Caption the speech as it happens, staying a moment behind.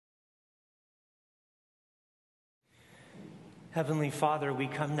Heavenly Father, we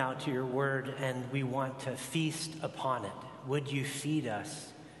come now to your word and we want to feast upon it. Would you feed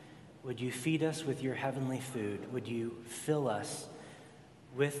us? Would you feed us with your heavenly food? Would you fill us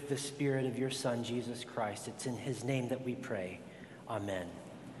with the Spirit of your Son, Jesus Christ? It's in his name that we pray. Amen.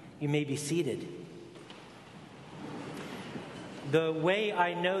 You may be seated. The way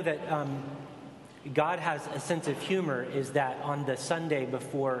I know that God has a sense of humor is that on the Sunday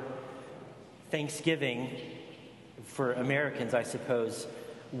before Thanksgiving, for Americans, I suppose,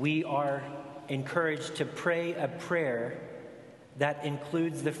 we are encouraged to pray a prayer that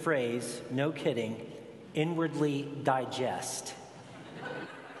includes the phrase, no kidding, inwardly digest.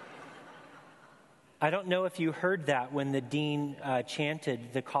 I don't know if you heard that when the dean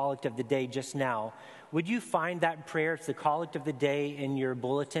chanted the collect of the day just now. Would you find that prayer? It's the collect of the day in your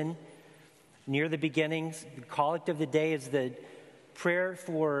bulletin near the beginnings. The collect of the day is the prayer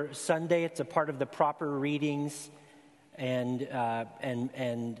for Sunday. It's a part of the proper readings and a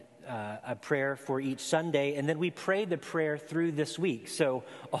prayer for each Sunday. And then we pray the prayer through this week. So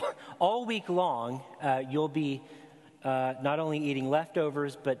all week long, you'll be not only eating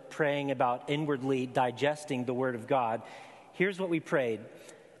leftovers, but praying about inwardly digesting the Word of God. Here's what we prayed.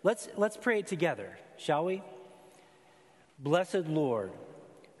 Let's pray it together, shall we? Blessed Lord,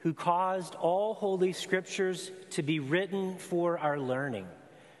 who caused all holy scriptures to be written for our learning,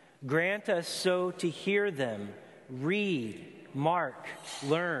 grant us so to hear them, read, mark,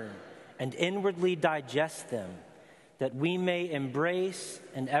 learn, and inwardly digest them, that we may embrace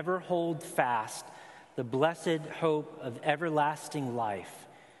and ever hold fast the blessed hope of everlasting life,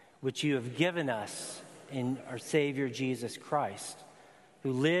 which you have given us in our Savior Jesus Christ,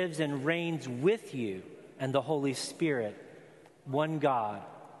 who lives and reigns with you and the Holy Spirit, one God,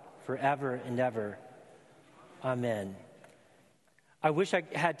 forever and ever. Amen. I wish I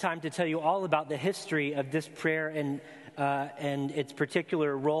had time to tell you all about the history of this prayer and its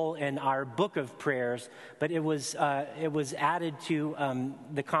particular role in our book of prayers, but it was added to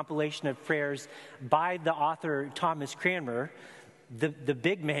the compilation of prayers by the author Thomas Cranmer, the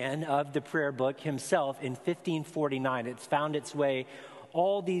big man of the prayer book himself, in 1549. It's found its way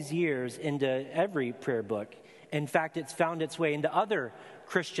all these years into every prayer book. In fact, it's found its way into other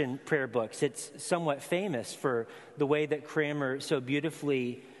Christian prayer books. It's somewhat famous for the way that Cranmer so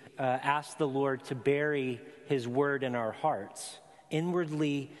beautifully asked the Lord to bury his word in our hearts,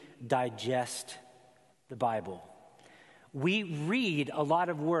 inwardly digest the Bible. We read a lot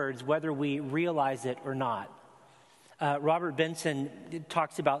of words whether we realize it or not. Robert Benson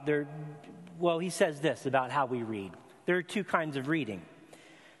talks about he says this about how we read. There are two kinds of reading.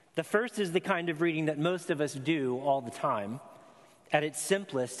 The first is the kind of reading that most of us do all the time. At its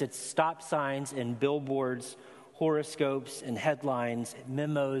simplest, it's stop signs and billboards, horoscopes and headlines,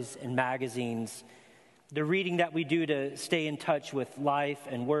 memos and magazines. The reading that we do to stay in touch with life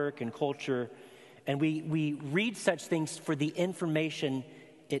and work and culture. And we read such things for the information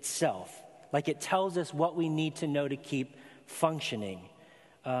itself. Like it tells us what we need to know to keep functioning.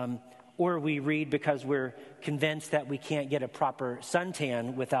 Or we read because we're convinced that we can't get a proper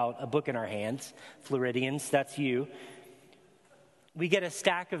suntan without a book in our hands. Floridians, that's you. We get a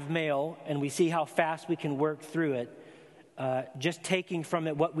stack of mail and we see how fast we can work through it, just taking from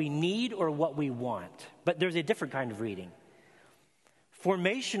it what we need or what we want. But there's a different kind of reading.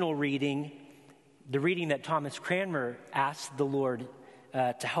 Formational reading, the reading that Thomas Cranmer asked the Lord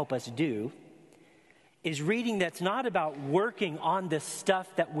to help us do, is reading that's not about working on the stuff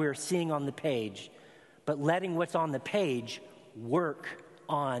that we're seeing on the page, but letting what's on the page work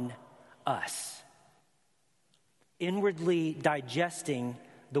on us. Inwardly digesting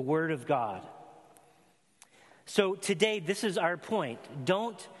the Word of God. So today, this is our point.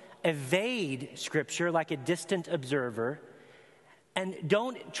 Don't evade Scripture like a distant observer, and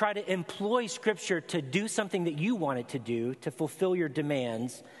don't try to employ Scripture to do something that you want it to do, to fulfill your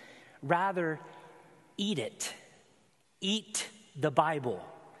demands. Rather, eat it. Eat the Bible.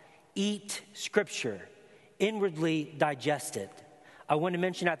 Eat Scripture. Inwardly digest it. I want to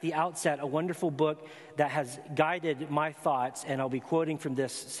mention at the outset a wonderful book that has guided my thoughts, and I'll be quoting from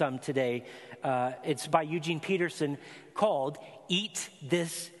this some today. It's by Eugene Peterson, called Eat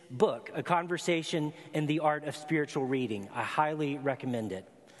This Book, A Conversation in the Art of Spiritual Reading. I highly recommend it.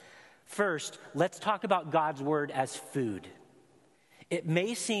 First, let's talk about God's Word as food. It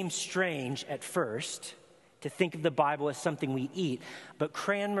may seem strange at first to think of the Bible as something we eat, but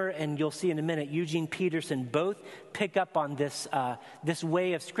Cranmer and you'll see in a minute, Eugene Peterson both pick up on this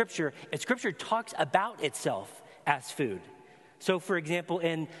way of Scripture. And Scripture talks about itself as food. So, for example,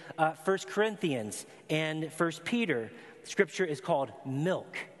 in 1 Corinthians and 1 Peter, Scripture is called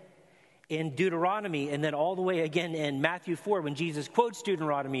milk. In Deuteronomy, and then all the way again in Matthew 4, when Jesus quotes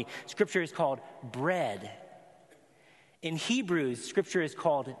Deuteronomy, Scripture is called bread. In Hebrews, Scripture is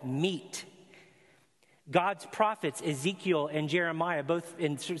called meat. God's prophets, Ezekiel and Jeremiah, both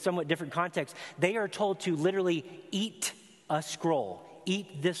in somewhat different contexts, they are told to literally eat a scroll,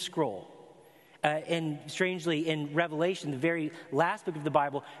 eat this scroll. And strangely, in Revelation, the very last book of the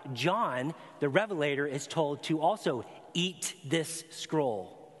Bible, John, the Revelator, is told to also eat this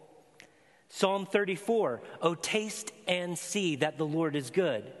scroll. Psalm 34, "Oh, taste and see that the Lord is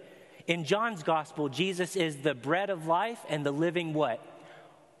good." In John's gospel, Jesus is the bread of life and the living what?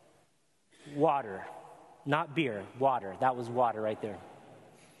 Water. Not beer, water. That was water right there.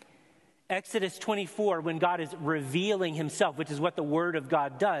 Exodus 24, when God is revealing himself, which is what the word of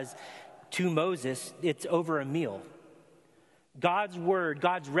God does to Moses, it's over a meal. God's word,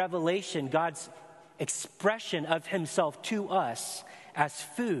 God's revelation, God's expression of himself to us as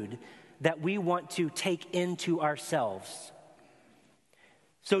food that we want to take into ourselves.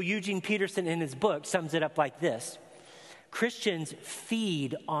 So Eugene Peterson in his book sums it up like this: Christians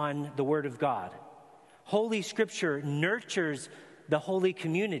feed on the Word of God. Holy Scripture nurtures the holy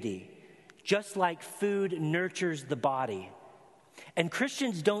community, just like food nurtures the body. And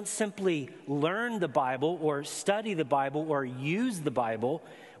Christians don't simply learn the Bible or study the Bible or use the Bible,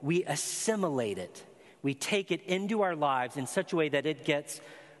 we assimilate it. We take it into our lives in such a way that it gets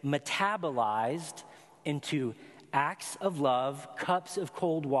metabolized into acts of love, cups of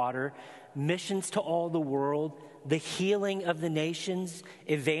cold water, missions to all the world, the healing of the nations,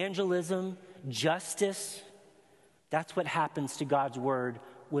 evangelism, justice. That's what happens to God's word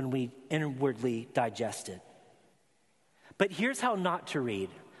when we inwardly digest it. But here's how not to read.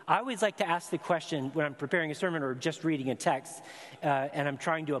 I always like to ask the question when I'm preparing a sermon or just reading a text and I'm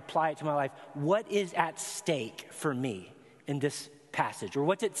trying to apply it to my life, what is at stake for me in this passage? Or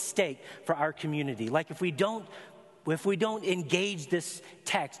what's at stake for our community? Like if we don't engage this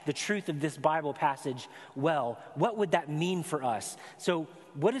text, the truth of this Bible passage well, what would that mean for us? So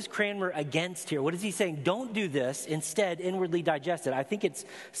what is Cranmer against here? What is he saying? Don't do this. Instead, inwardly digest it. I think it's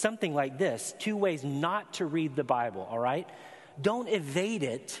something like this. 2 ways not to read the Bible, all right? Don't evade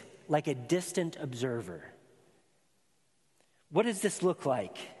it like a distant observer. What does this look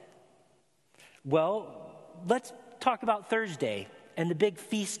like? Well, let's talk about Thursday and the big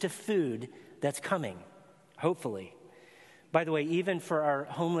feast of food that's coming, hopefully. By the way, even for our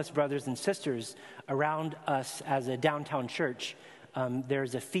homeless brothers and sisters around us as a downtown church,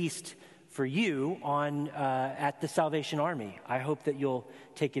 there's a feast for you at the Salvation Army. I hope that you'll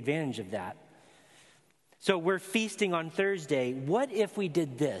take advantage of that. So we're feasting on Thursday. What if we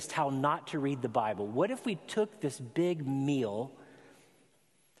did this, how not to read the Bible? What if we took this big meal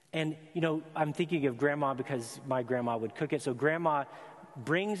and, I'm thinking of Grandma because my grandma would cook it. So Grandma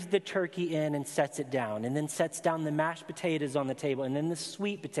brings the turkey in and sets it down, and then sets down the mashed potatoes on the table, and then the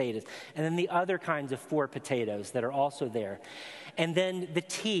sweet potatoes, and then the other kinds of 4 potatoes that are also there. And then the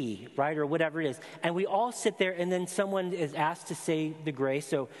tea, right, or whatever it is. And we all sit there, and then someone is asked to say the grace.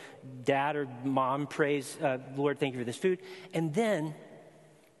 So dad or mom prays, Lord, thank you for this food. And then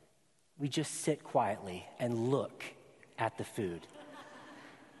we just sit quietly and look at the food.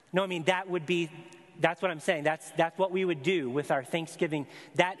 No, I mean, that's what I'm saying. That's what we would do with our Thanksgiving.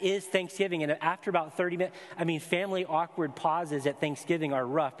 That is Thanksgiving. And after about 30 minutes, family awkward pauses at Thanksgiving are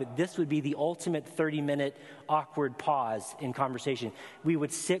rough, but this would be the ultimate 30-minute awkward pause in conversation. We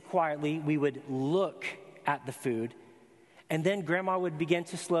would sit quietly, we would look at the food, and then Grandma would begin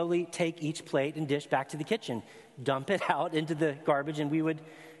to slowly take each plate and dish back to the kitchen, dump it out into the garbage, and we would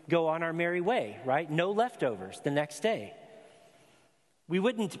go on our merry way, right? No leftovers the next day. We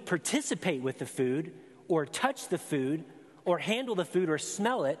wouldn't participate with the food or touch the food or handle the food or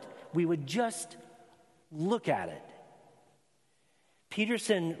smell it. We would just look at it.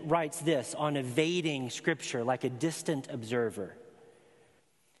 Peterson writes this on evading Scripture like a distant observer.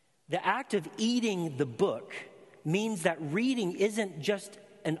 The act of eating the book means that reading isn't just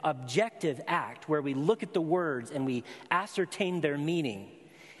an objective act where we look at the words and we ascertain their meaning.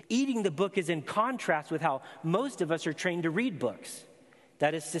 Eating the book is in contrast with how most of us are trained to read books.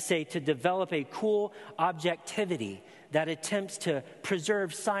 That is to say, to develop a cool objectivity that attempts to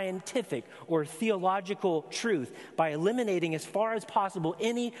preserve scientific or theological truth by eliminating as far as possible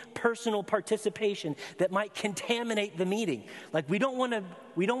any personal participation that might contaminate the meeting. Like we don't want to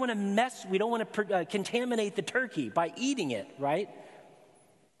contaminate the turkey by eating it, right?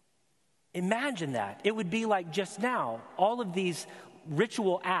 Imagine that. It would be like just now, all of these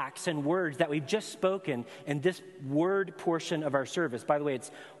ritual acts and words that we've just spoken in this word portion of our service. By the way,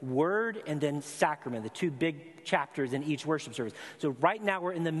 it's word and then sacrament, the two big chapters in each worship service. So right now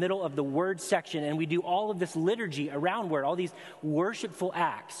we're in the middle of the word section, and we do all of this liturgy around word, all these worshipful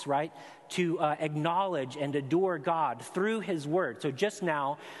acts, right, to acknowledge and adore God through his word. So just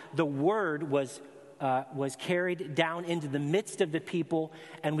now, the word was carried down into the midst of the people,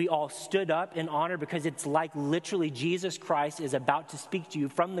 and we all stood up in honor, because it's like literally Jesus Christ is about to speak to you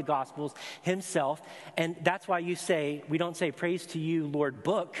from the Gospels himself. And that's why we don't say praise to you, Lord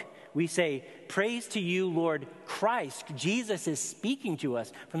Book. We say praise to you, Lord Christ. Jesus is speaking to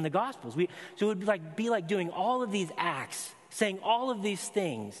us from the Gospels. So it would be like doing all of these acts, saying all of these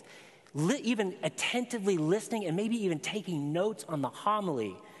things, even attentively listening and maybe even taking notes on the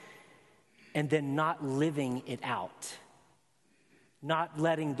homily, and then not living it out, not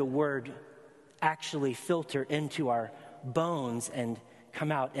letting the word actually filter into our bones and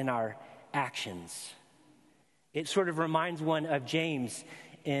come out in our actions. It sort of reminds one of James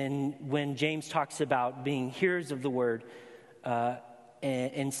when James talks about being hearers of the word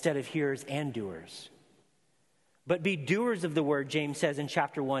instead of hearers and doers. But be doers of the word, James says in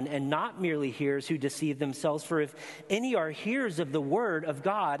chapter 1, and not merely hearers who deceive themselves. For if any are hearers of the word of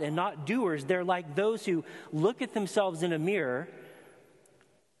God and not doers, they're like those who look at themselves in a mirror.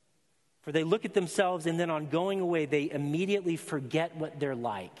 For they look at themselves, and then on going away, they immediately forget what they're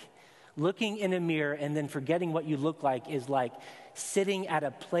like. Looking in a mirror and then forgetting what you look like is like sitting at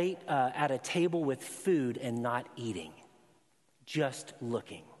a table with food and not eating, just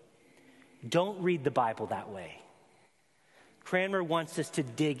looking. Don't read the Bible that way. Cranmer wants us to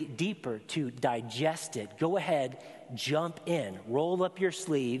dig deeper, to digest it. Go ahead, jump in, roll up your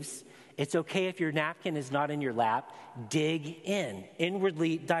sleeves. It's okay if your napkin is not in your lap. Dig in,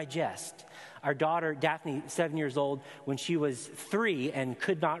 inwardly digest. Our daughter, Daphne, 7 years old, when she was 3 and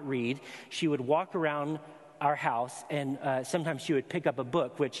could not read, she would walk around our house, and sometimes she would pick up a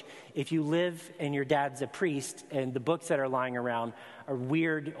book, which if you live and your dad's a priest, and the books that are lying around are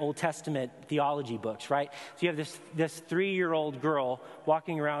weird Old Testament theology books, right? So you have this 3-year-old girl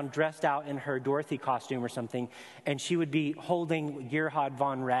walking around dressed out in her Dorothy costume or something, and she would be holding Gerhard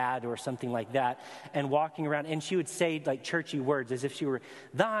von Rad or something like that, and walking around, and she would say like churchy words as if she were,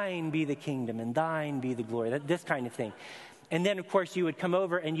 "Thine be the kingdom and thine be the glory," this kind of thing. And then, of course, you would come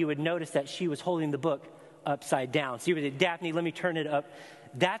over and you would notice that she was holding the book upside down. So you would say, "Daphne, let me turn it up."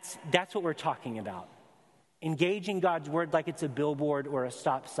 That's what we're talking about. Engaging God's word like it's a billboard or a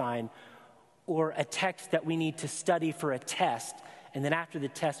stop sign or a text that we need to study for a test, and then after the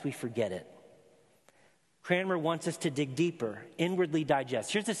test we forget it. Cranmer wants us to dig deeper, inwardly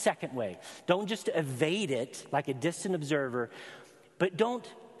digest. Here's the second way. Don't just evade it like a distant observer, but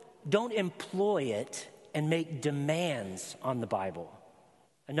don't employ it and make demands on the Bible.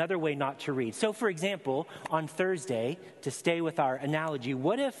 Another way not to read. So, for example, on Thursday, to stay with our analogy,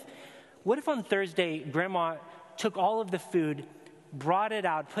 what if on Thursday, Grandma took all of the food, brought it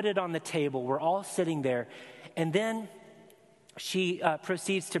out, put it on the table, we're all sitting there, and then she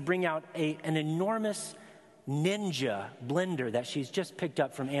proceeds to bring out an enormous Ninja blender that she's just picked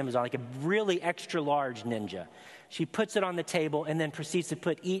up from Amazon, like a really extra large Ninja. She puts it on the table and then proceeds to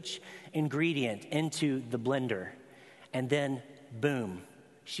put each ingredient into the blender. And then, boom.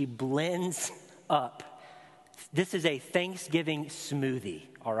 She blends up. This is a Thanksgiving smoothie,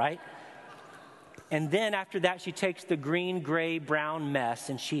 all right? And then after that, she takes the green, gray, brown mess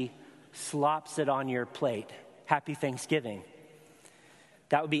and she slops it on your plate. Happy Thanksgiving.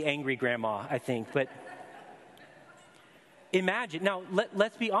 That would be angry grandma, I think. But imagine, now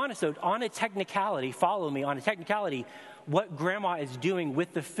let's be honest though, on a technicality, follow me, on a technicality, what grandma is doing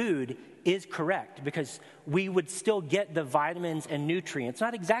with the food is correct, because we would still get the vitamins and nutrients,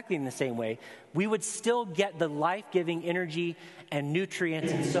 not exactly in the same way. We would still get the life-giving energy and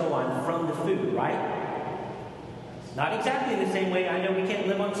nutrients and so on from the food, right? Not exactly in the same way. I know we can't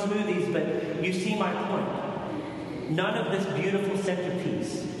live on smoothies, but you see my point. None of this beautiful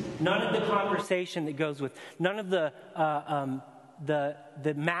centerpiece, none of the conversation that goes with, none of the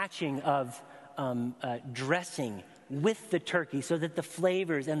matching of dressing with the turkey so that the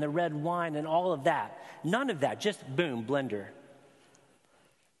flavors and the red wine and all of that, none of that, just boom, blender.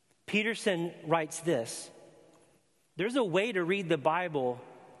 Peterson writes this: there's a way to read the Bible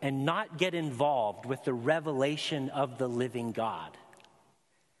and not get involved with the revelation of the living God.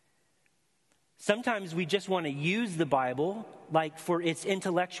 Sometimes we just want to use the Bible like for its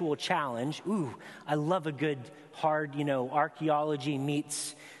intellectual challenge. Ooh, I love a good hard, archaeology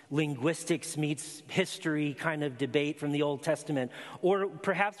meets linguistics meets history kind of debate from the Old Testament. Or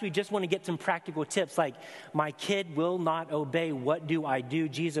perhaps we just want to get some practical tips like, my kid will not obey. What do I do?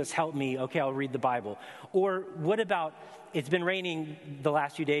 Jesus, help me. Okay, I'll read the Bible. Or what about, it's been raining the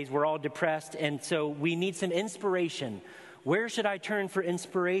last few days. We're all depressed, and so we need some inspiration. Where should I turn for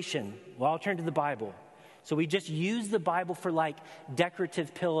inspiration? Well, I'll turn to the Bible. So we just use the Bible for like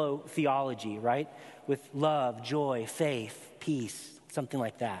decorative pillow theology, right? With love, joy, faith, peace, something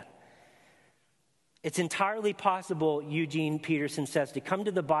like that. It's entirely possible, Eugene Peterson says, to come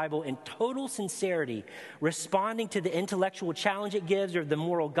to the Bible in total sincerity, responding to the intellectual challenge it gives or the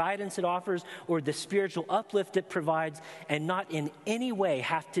moral guidance it offers or the spiritual uplift it provides, and not in any way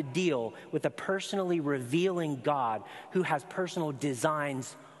have to deal with a personally revealing God who has personal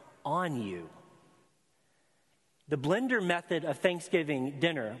designs on you. The blender method of Thanksgiving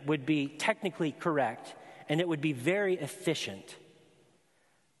dinner would be technically correct, and it would be very efficient.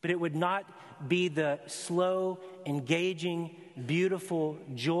 But it would not be the slow, engaging, beautiful,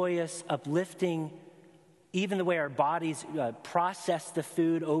 joyous, uplifting, even the way our bodies process the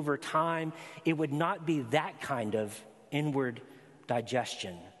food over time. It would not be that kind of inward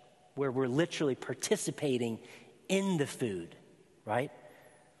digestion where we're literally participating in the food, right?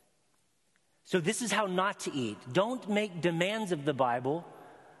 So this is how not to eat. Don't make demands of the Bible.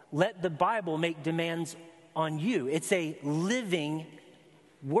 Let the Bible make demands on you. It's a living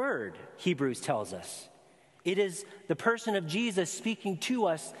word, Hebrews tells us. It is the person of Jesus speaking to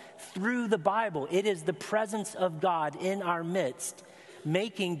us through the Bible. It is the presence of God in our midst,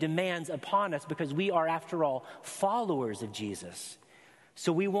 making demands upon us because we are, after all, followers of Jesus.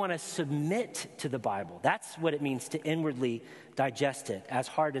 So we want to submit to the Bible. That's what it means to inwardly digest it, as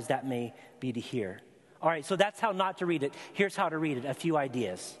hard as that may be to hear. All right, so that's how not to read it. Here's how to read it, a few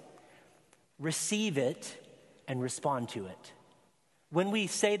ideas. Receive it and respond to it. When we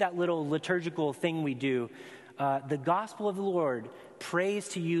say that little liturgical thing we do, the gospel of the Lord, praise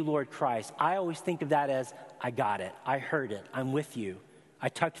to you, Lord Christ, I always think of that as, I got it, I heard it, I'm with you. I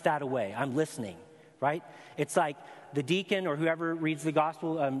tucked that away, I'm listening, right? It's like the deacon or whoever reads the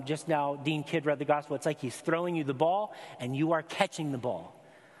gospel, just now Dean Kidd read the gospel, it's like he's throwing you the ball and you are catching the ball.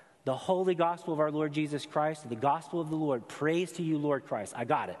 The holy gospel of our Lord Jesus Christ, the gospel of the Lord, praise to you, Lord Christ, I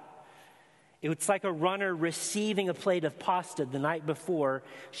got it. It's like a runner receiving a plate of pasta the night before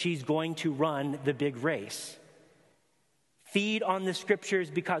she's going to run the big race. Feed on the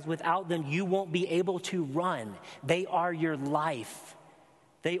scriptures because without them you won't be able to run. They are your life.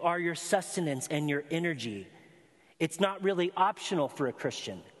 They are your sustenance and your energy. It's not really optional for a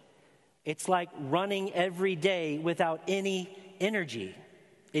Christian. It's like running every day without any energy.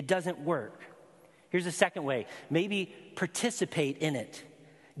 It doesn't work. Here's a second way. Maybe participate in it.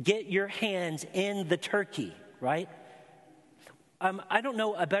 Get your hands in the turkey, right? I don't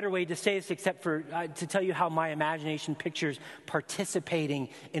know a better way to say this except for to tell you how my imagination pictures participating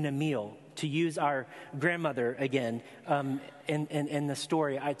in a meal. To use our grandmother again in the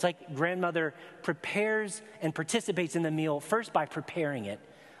story. It's like grandmother prepares and participates in the meal first by preparing it.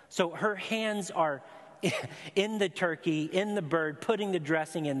 So her hands are in the turkey, in the bird, putting the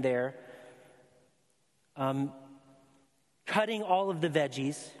dressing in there. Cutting all of the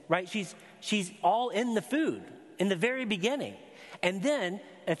veggies, right? She's all in the food in the very beginning. And then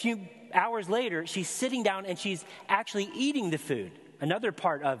a few hours later, she's sitting down and she's actually eating the food. Another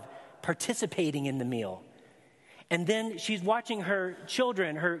part of participating in the meal. And then she's watching her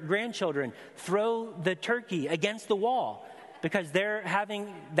children, her grandchildren, throw the turkey against the wall because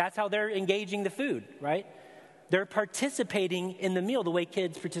that's how they're engaging the food, right? They're participating in the meal the way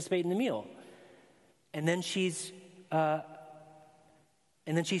kids participate in the meal. And then she's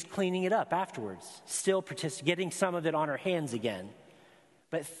cleaning it up afterwards, still getting some of it on her hands again,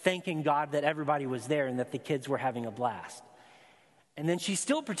 but thanking God that everybody was there and that the kids were having a blast. And then she's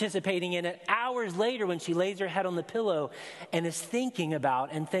still participating in it hours later when she lays her head on the pillow and is thinking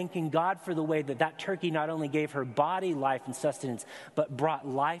about and thanking God for the way that turkey not only gave her body life and sustenance, but brought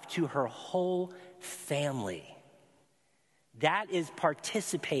life to her whole family. That is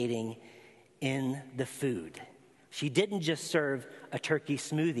participating in the food. She didn't just serve a turkey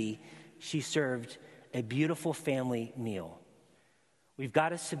smoothie, she served a beautiful family meal. We've got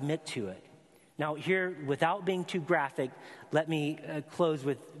to submit to it. Now here, without being too graphic, let me close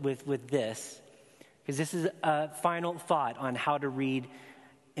with this, because this is a final thought on how to read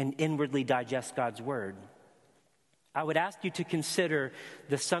and inwardly digest God's word. I would ask you to consider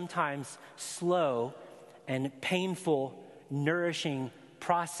the sometimes slow and painful, nourishing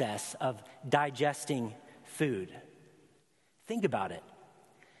process of digesting food. Think about it.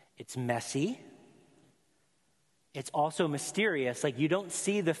 It's messy. it's also mysterious. Like, you don't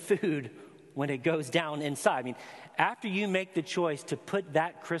see the food when it goes down inside. I mean, after you make the choice to put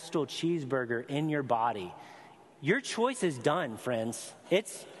that Krystal cheeseburger in your body, your choice is done, friends.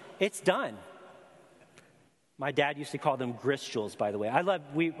 It's done. My dad used to call them Gristals, by the way.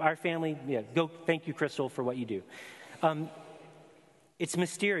 Our family, thank you, Krystal, for what you do. It's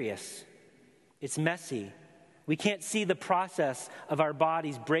mysterious. It's messy. We can't see the process of our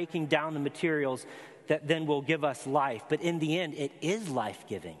bodies breaking down the materials that then will give us life. But in the end, it is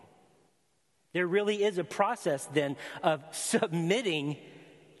life-giving. There really is a process then of submitting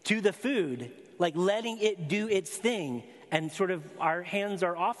to the food, like letting it do its thing, and sort of our hands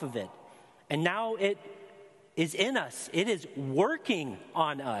are off of it. And now it is in us. It is working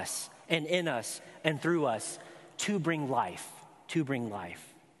on us and in us and through us to bring life,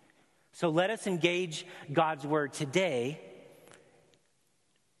 So let us engage God's word today,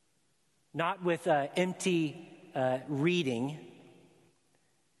 not with empty reading,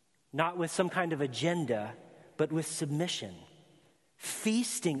 not with some kind of agenda, but with submission,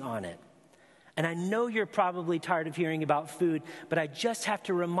 feasting on it. And I know you're probably tired of hearing about food, but I just have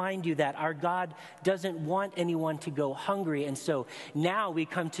to remind you that our God doesn't want anyone to go hungry. And so now we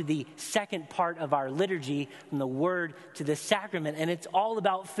come to the second part of our liturgy, from the word to the sacrament, and it's all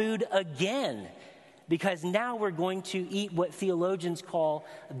about food again, because now we're going to eat what theologians call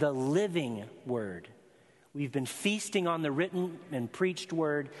the living word. We've been feasting on the written and preached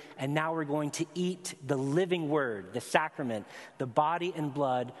word, and now we're going to eat the living word, the sacrament, the body and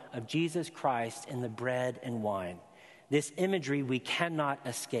blood of Jesus Christ in the bread and wine. This imagery we cannot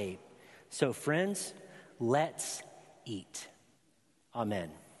escape. So friends, let's eat.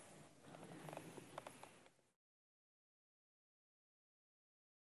 Amen.